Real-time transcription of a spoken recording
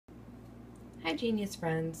Hi Genius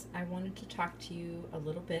friends, I wanted to talk to you a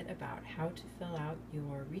little bit about how to fill out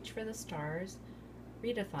your Reach for the Stars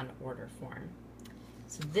read-a-thon order form.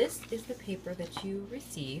 So this is the paper that you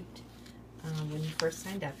received when you first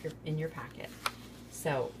signed up in your packet.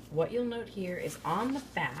 So what you'll note here is on the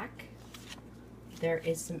back there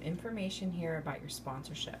is some information here about your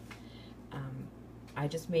sponsorship. I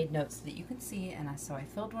just made notes so that you can see, and so I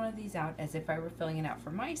filled one of these out as if I were filling it out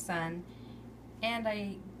for my son, and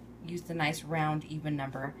I used a nice round even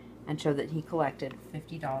number and showed that he collected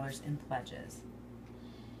 $50 in pledges.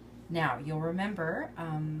 Now you'll remember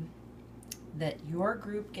that your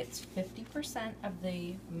group gets 50% of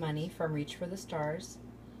the money from Reach for the Stars,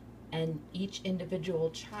 and each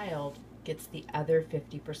individual child gets the other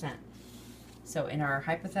 50%. So in our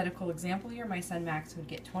hypothetical example here, my son Max would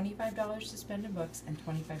get $25 to spend in books and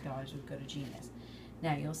 $25 would go to Genius.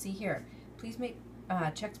 Now you'll see here, please make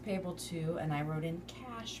checks payable to, and I wrote in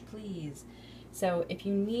cash, please. So if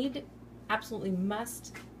you absolutely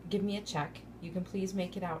must give me a check, you can please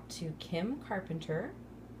make it out to Kim Carpenter,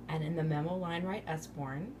 and in the memo line write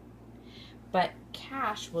Usborne. But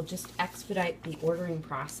cash will just expedite the ordering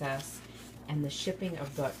process and the shipping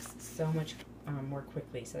of books so much more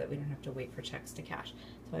quickly, so that we don't have to wait for checks to cash.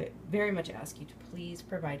 So I very much ask you to please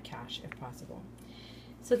provide cash if possible.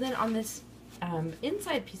 So then on this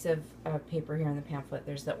inside piece of paper here in the pamphlet,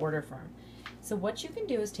 there's the order form. So what you can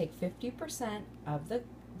do is take 50% of the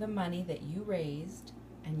money that you raised,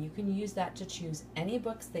 and you can use that to choose any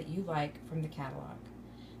books that you like from the catalog.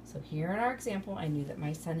 So here in our example, I knew that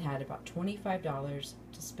my son had about $25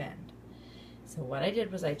 to spend. So what I did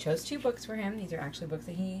was I chose two books for him. These are actually books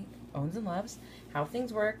that he owns and loves. How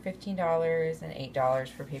Things Work, $15, and $8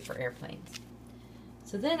 for Paper Airplanes.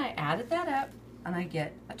 So then I added that up and I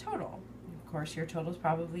get a total. Of course, your total is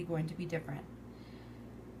probably going to be different.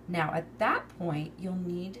 Now at that point, you'll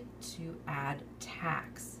need to add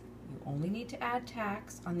tax. You only need to add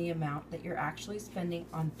tax on the amount that you're actually spending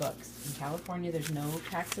on books. In California, there's no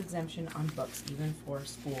tax exemption on books, even for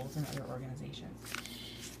schools and other organizations.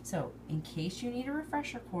 So in case you need a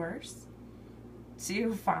refresher course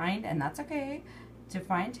to find, and that's okay, to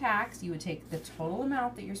find tax, you would take the total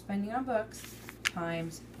amount that you're spending on books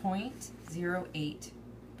times 0.08%.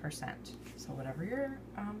 So whatever your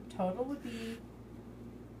total would be,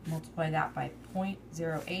 multiply that by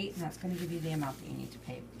 0.08, and that's going to give you the amount that you need to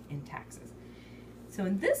pay in taxes. So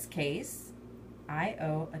in this case, I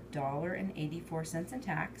owe $1.84 in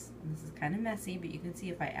tax, and this is kind of messy, but you can see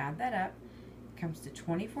if I add that up, it comes to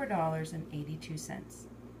 $24.82.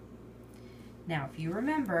 Now, if you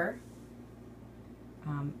remember,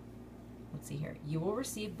 let's see here, you will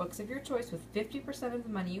receive books of your choice with 50% of the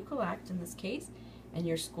money you collect in this case, and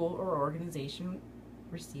your school or organization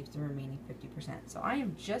receives the remaining 50%. So I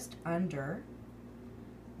am just under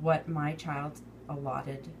what my child's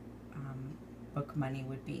allotted book money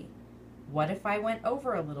would be. What if I went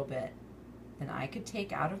over a little bit? Then I could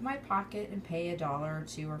take out of my pocket and pay $1 or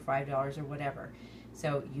 $2 or $5 or whatever.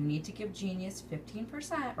 So you need to give Genius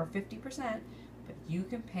 15% or 50%, but you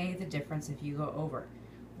can pay the difference if you go over.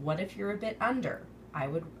 What if you're a bit under? I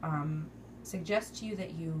would suggest to you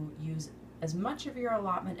that you use as much of your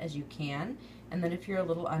allotment as you can, and then if you're a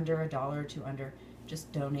little under, $1 or $2 under,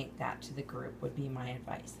 just donate that to the group would be my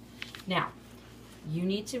advice. Now, you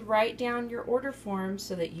need to write down your order form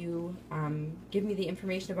so that you give me the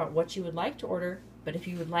information about what you would like to order, but if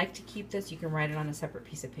you would like to keep this, you can write it on a separate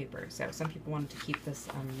piece of paper. So some people wanted to keep this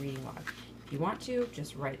reading log. If you want to,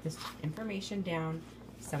 just write this information down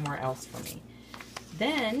somewhere else for me.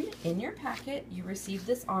 Then, in your packet, you receive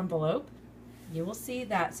this envelope. You will see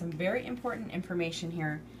that some very important information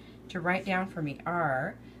here to write down for me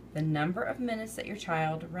are the number of minutes that your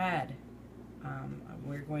child read.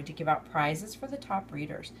 We're going to give out prizes for the top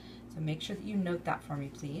readers, so make sure that you note that for me,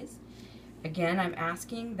 please. Again, I'm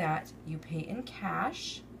asking that you pay in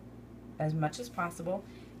cash as much as possible,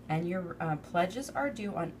 and your pledges are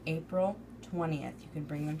due on April 20th. You can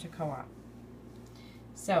bring them to co-op.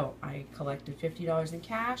 So I collected $50 in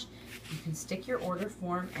cash. You can stick your order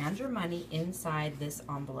form and your money inside this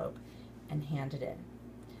envelope and hand it in.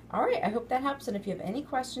 All right, I hope that helps, and if you have any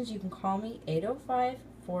questions, you can call me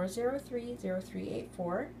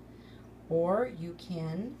 805-403-0384, or you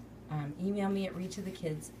can email me at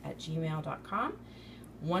readtothekids@gmail.com.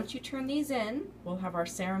 Once you turn these in, we'll have our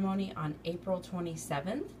ceremony on April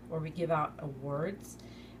 27th, where we give out awards,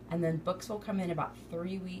 and then books will come in about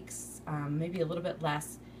 3 weeks, maybe a little bit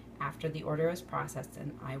less, after the order is processed,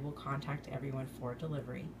 and I will contact everyone for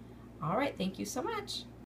delivery. All right, thank you so much.